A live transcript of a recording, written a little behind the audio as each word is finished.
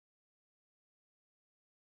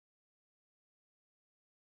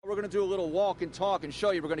We're going to do a little walk and talk and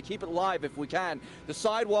show you. We're going to keep it live if we can. The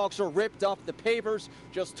sidewalks are ripped up, the pavers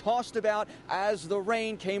just tossed about as the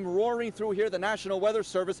rain came roaring through here. The National Weather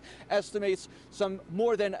Service estimates some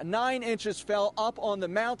more than 9 inches fell up on the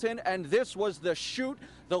mountain, and this was the chute,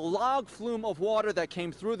 the log flume of water that came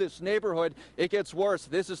through this neighborhood. It gets worse.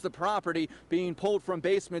 This is the property being pulled from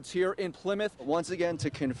basements here in Plymouth. Once again, to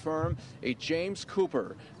confirm, a James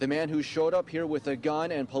Cooper, the man who showed up here with a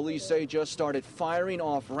gun and police say just started firing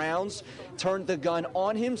off rounds, turned the gun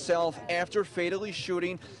on himself after fatally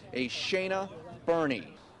shooting a Shayna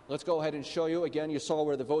Burney. Let's go ahead and show you. Again, you saw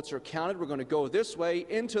where the votes are counted. We're going to go this way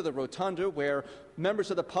into the rotunda where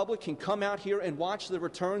members of the public can come out here and watch the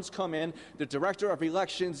returns come in. The director of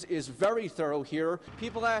elections is very thorough here.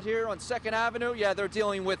 People out here on 2nd Avenue, yeah, they're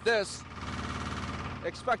dealing with this.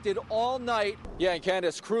 Expected all night. Yeah, and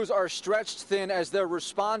Candace, crews are stretched thin as they're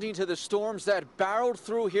responding to the storms that barreled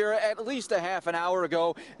through here at least a half an hour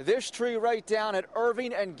ago. This tree right down at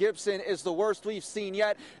Irving and Gibson is the worst we've seen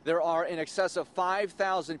yet. There are in excess of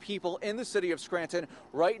 5,000 people in the city of Scranton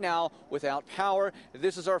right now without power.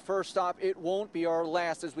 This is our first stop. It won't be our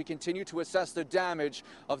last as we continue to assess the damage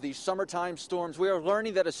of these summertime storms. We are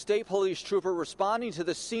learning that a state police trooper responding to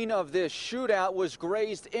the scene of this shootout was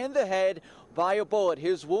grazed in the head by a bullet.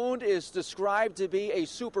 His wound is described to be a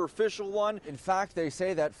superficial one. In fact, they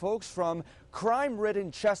say that folks from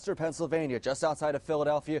crime-ridden Chester, Pennsylvania, just outside of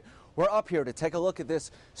Philadelphia, were up here to take a look at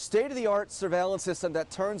this state-of-the-art surveillance system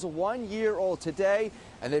that turns 1 year old today,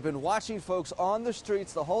 and they've been watching folks on the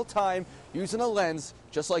streets the whole time using a lens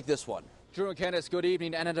just like this one. Drew and Candace, good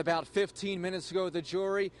evening. And at about 15 minutes ago, the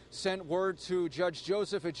jury sent word to Judge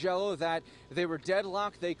Joseph Agello that they were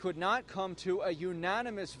deadlocked. They could not come to a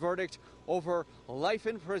unanimous verdict over life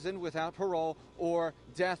in prison without parole or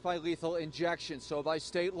death by lethal injection. So by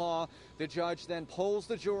state law, the judge then polls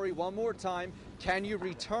the jury one more time. Can you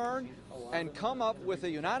return and come up with a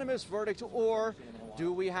unanimous verdict, or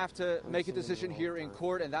do we have to make a decision here in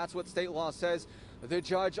court? And that's what state law says. The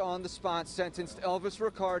judge on the spot sentenced Elvis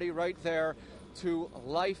Riccardi right there to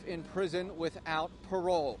life in prison without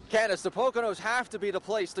parole. Candace, the Poconos have to be the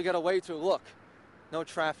place to get away to. Look, no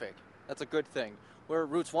traffic. That's a good thing. We're at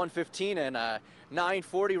routes 115 and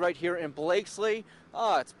 940 right here in Blakesley.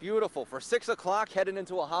 Oh, it's beautiful. For 6 o'clock heading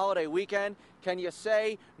into a holiday weekend, can you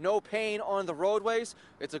say no pain on the roadways?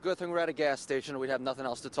 It's a good thing we're at a gas station. We'd have nothing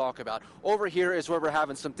else to talk about. Over here is where we're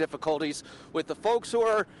having some difficulties with the folks who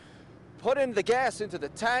are putting the gas into the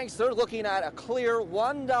tanks. They're looking at a clear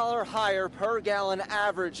 $1 higher per gallon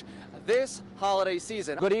average this holiday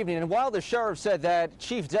season. Good evening. And while the sheriff said that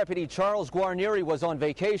Chief Deputy Charles Guarnieri was on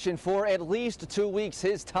vacation for at least 2 weeks,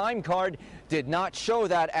 his time card did not show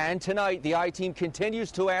that. And tonight, the I-team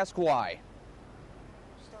continues to ask why.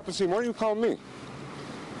 Stop and see, why are you calling me?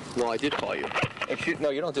 Well, I did call you. No,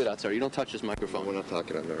 you don't do that, sir. You don't touch this microphone. We're not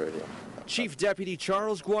talking on the radio. Chief Deputy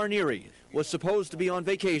Charles Guarnieri was supposed to be on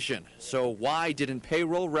vacation, so why didn't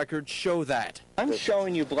payroll records show that? I'm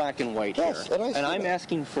showing you black and white yes, here, and I'm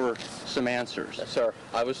asking for some answers. Sir,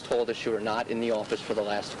 I was told that you were not in the office for the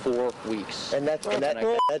last 4 weeks. And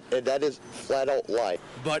that is flat out lie.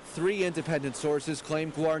 But 3 independent sources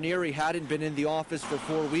claim Guarnieri hadn't been in the office for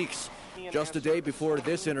 4 weeks. Just a day before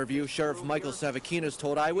this interview, Sheriff Michael Savakinas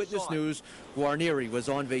told Eyewitness News Guarnieri was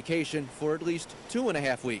on vacation for at least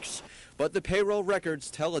 2.5 weeks. But the payroll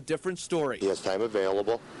records tell a different story. He has time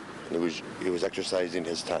available, and he was exercising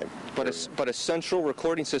his time. But a central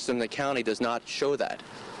recording system in the county does not show that.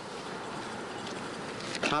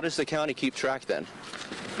 How does the county keep track then?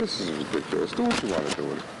 This is ridiculous. Do what you want to do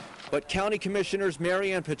with it. But County Commissioners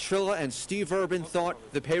Marianne Petrilla and Steve Urban thought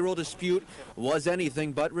the payroll dispute was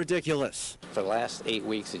anything but ridiculous. For the last 8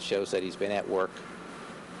 weeks, it shows that he's been at work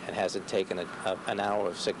and hasn't taken an hour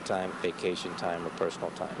of sick time, vacation time, or personal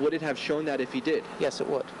time. Would it have shown that if he did? Yes, it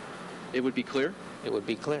would. It would be clear? It would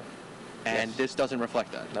be clear. And yes. This doesn't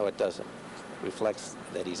reflect that? No, it doesn't. It reflects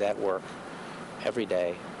that he's at work every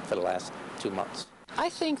day for the last 2 months. I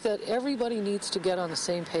think that everybody needs to get on the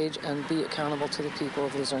same page and be accountable to the people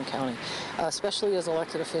of Luzerne County, especially as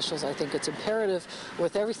elected officials. I think it's imperative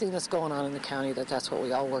with everything that's going on in the county that's what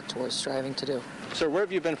we all work towards striving to do. Sir, where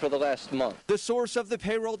have you been for the last month? The source of the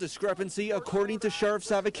payroll discrepancy, according to Sheriff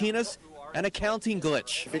Savakinas, an accounting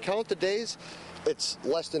glitch. If you count the days, it's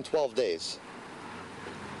less than 12 days.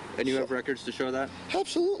 And you have records to show that?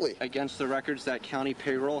 Absolutely. Against the records that county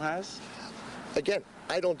payroll has? Again,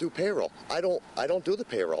 I don't do payroll. I don't do the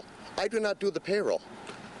payroll. I do not do the payroll.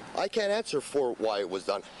 I can't answer for why it was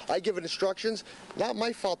done. I give it instructions. Not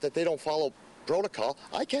my fault that they don't follow protocol.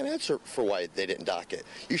 I can't answer for why they didn't dock it.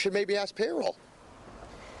 You should maybe ask payroll.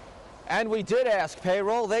 And we did ask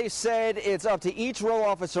payroll. They said it's up to each row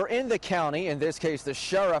officer in the county, in this case the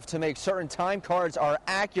sheriff, to make certain time cards are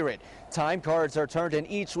accurate. Time cards are turned in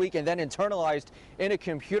each week and then internalized in a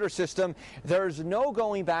computer system. There's no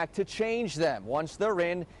going back to change them. Once they're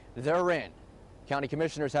in, they're in. County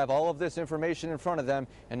commissioners have all of this information in front of them,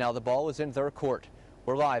 and now the ball is in their court.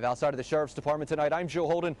 We're live outside of the Sheriff's Department tonight. I'm Joe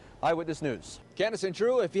Holden, Eyewitness News. Candace and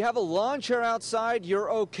Drew, if you have a lawn chair outside,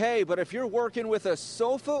 you're okay. But if you're working with a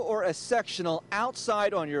sofa or a sectional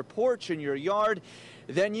outside on your porch in your yard,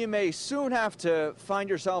 then you may soon have to find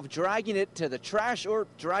yourself dragging it to the trash or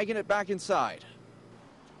dragging it back inside.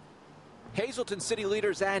 Hazleton city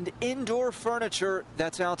leaders and indoor furniture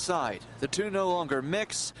that's outside. The two no longer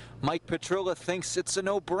mix. Mike Petrilla thinks it's a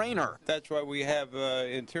no-brainer. That's why we have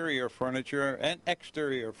interior furniture and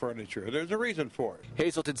exterior furniture. There's a reason for it.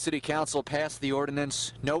 Hazleton City Council passed the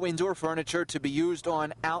ordinance. No indoor furniture to be used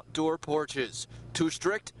on outdoor porches. Too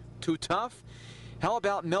strict? Too tough? How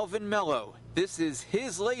about Melvin Mello? This is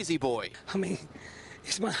his lazy boy. I mean,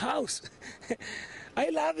 it's my house. I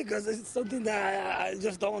love it because it's something that I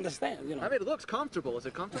just don't understand, you know. I mean, it looks comfortable. Is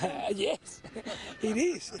it comfortable? Yes, it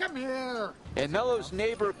is. Come here. And Mello's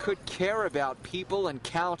neighbor could care about people and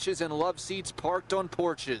couches and love seats parked on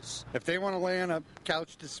porches. If they want to lay on a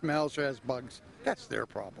couch that smells or has bugs, that's their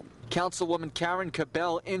problem. Councilwoman Karen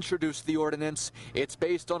Cabell introduced the ordinance. It's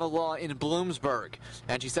based on a law in Bloomsburg,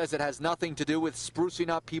 and she says it has nothing to do with sprucing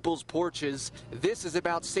up people's porches. This is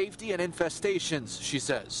about safety and infestations, she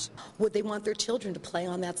says. Would they want their children to play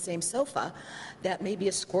on that same sofa that maybe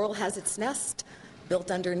a squirrel has its nest built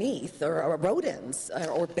underneath, or rodents,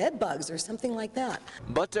 or bed bugs, or something like that?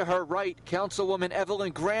 But to her right, Councilwoman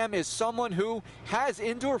Evelyn Graham is someone who has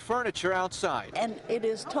indoor furniture outside. And it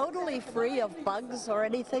is totally free of bugs or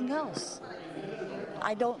anything else.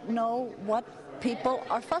 I don't know what people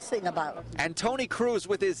are fussing about. And Tony Cruz,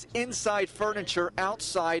 with his inside furniture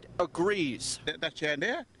outside, agrees. That chair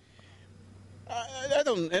there,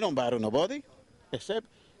 it don't bother nobody, except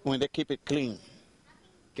when they keep it clean.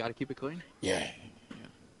 Got to keep it clean? Yeah.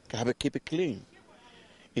 Gotta keep it clean.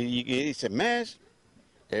 It's a mess,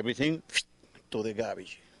 everything to the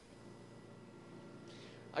garbage.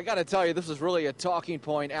 I got to tell you, this is really a talking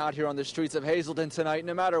point out here on the streets of Hazleton tonight.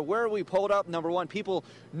 No matter where we pulled up, number one, people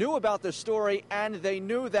knew about the story, and they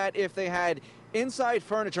knew that if they had inside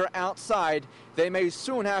furniture outside, they may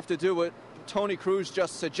soon have to do what Tony Cruz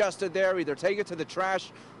just suggested there, either take it to the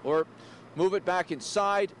trash or move it back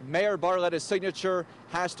inside. Mayor Barletta's signature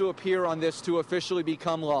has to appear on this to officially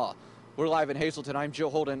become law. We're live in Hazleton. I'm Joe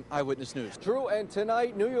Holden, Eyewitness News. Drew, and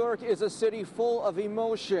tonight, New York is a city full of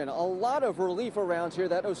emotion. A lot of relief around here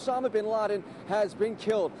that Osama bin Laden has been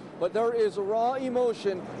killed. But there is raw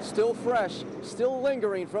emotion still fresh, still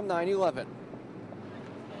lingering from 9/11.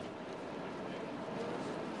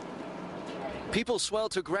 People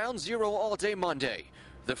swelled to ground zero all day Monday.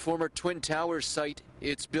 The former Twin Towers site,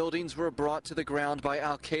 its buildings were brought to the ground by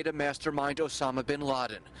al-Qaeda mastermind Osama bin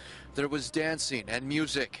Laden. There was dancing and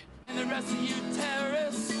music. And the rest of you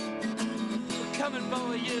terrorists, we're coming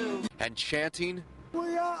for you. And chanting.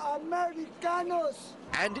 We are Americanos.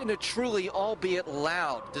 And in a truly, albeit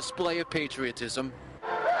loud, display of patriotism.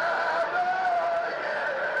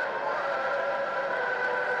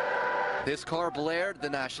 This car blared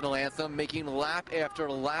the national anthem, making lap after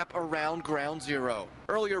lap around Ground Zero.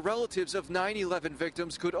 Earlier, relatives of 9/11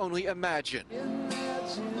 victims could only imagine.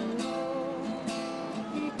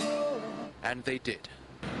 And they did.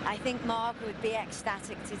 I think Mark would be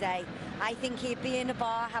ecstatic today. I think he'd be in a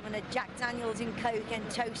bar having a Jack Daniels and Coke and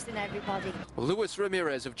toasting everybody. Luis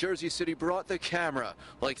Ramirez of Jersey City brought the camera,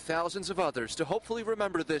 like thousands of others, to hopefully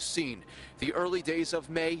remember this scene, the early days of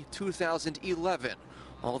May 2011.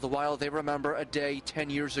 All the while they remember a day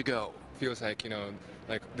 10 years ago. Feels like,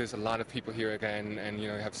 like there's a lot of people here again, and,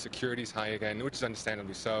 have security's high again, which is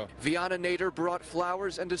understandably so. Vianna Nader brought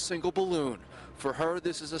flowers and a single balloon. For her,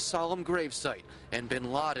 this is a solemn gravesite, and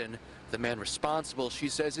bin Laden, the man responsible, she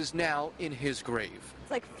says, is now in his grave.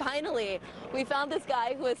 It's like, finally, we found this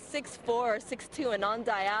guy who was 6'4", or 6'2", and on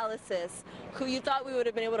dialysis, who you thought we would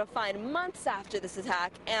have been able to find months after this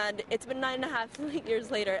attack, and it's been 9.5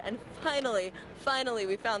 years later, and finally,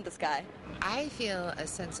 we found this guy. I feel a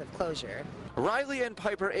sense of closure. Riley and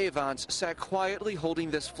Piper Avance sat quietly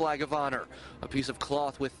holding this flag of honor, a piece of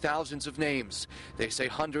cloth with thousands of names. They say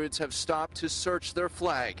hundreds have stopped to search their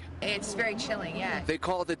flag. It's very chilling, yeah. They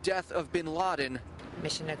call the death of bin Laden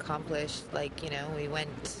mission accomplished, we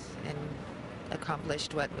went and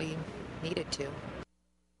accomplished what we needed to.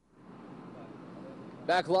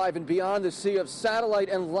 Back live and beyond the sea of satellite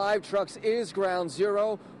and live trucks is Ground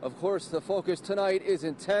Zero. Of course, the focus tonight is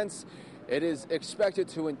intense. It is expected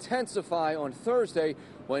to intensify on Thursday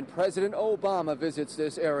when President Obama visits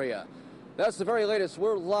this area. That's the very latest.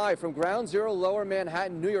 We're live from Ground Zero, Lower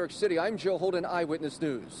Manhattan, New York City. I'm Joe Holden, Eyewitness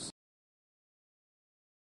News.